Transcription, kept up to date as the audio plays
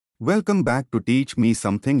Welcome back to Teach Me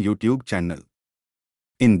Something YouTube channel.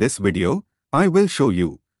 In this video, I will show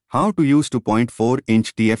you how to use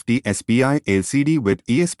 2.4-inch TFT SPI LCD with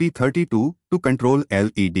ESP32 to control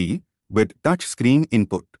LED with touch screen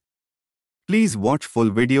input. Please watch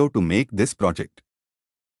full video to make this project.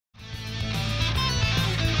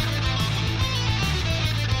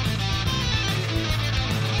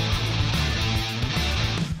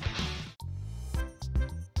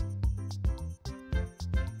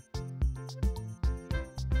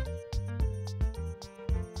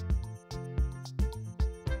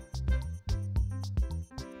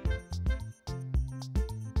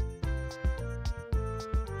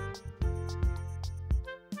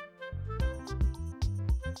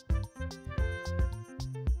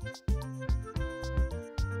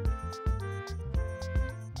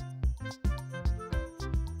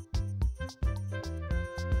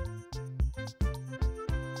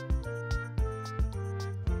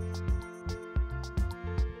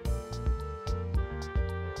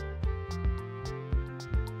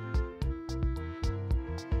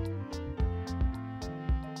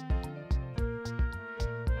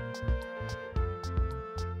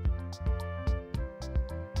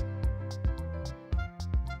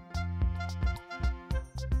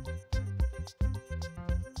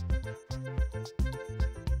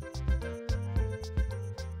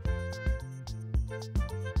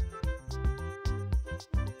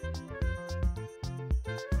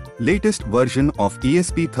 Latest version of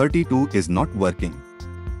ESP32 is not working.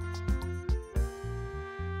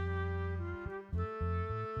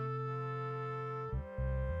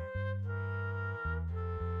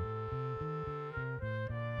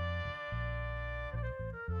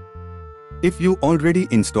 If you already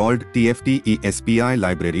installed TFT ESPI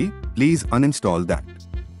library, please uninstall that,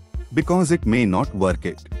 because it may not work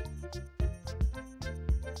it.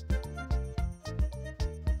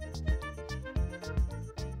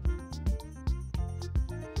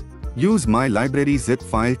 Use my library zip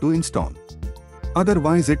file to install.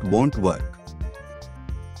 Otherwise it won't work.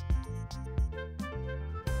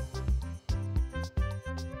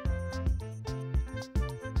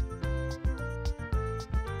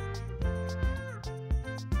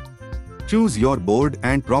 Choose your board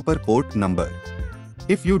and proper port number.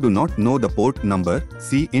 If you do not know the port number,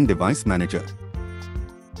 see in Device Manager.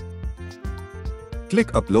 Click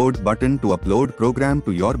Upload button to upload program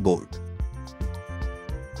to your board.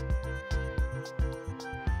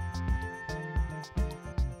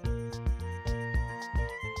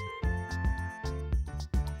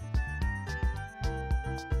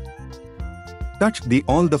 Touch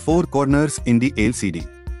all the four corners in the LCD,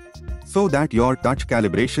 so that your touch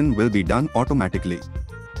calibration will be done automatically.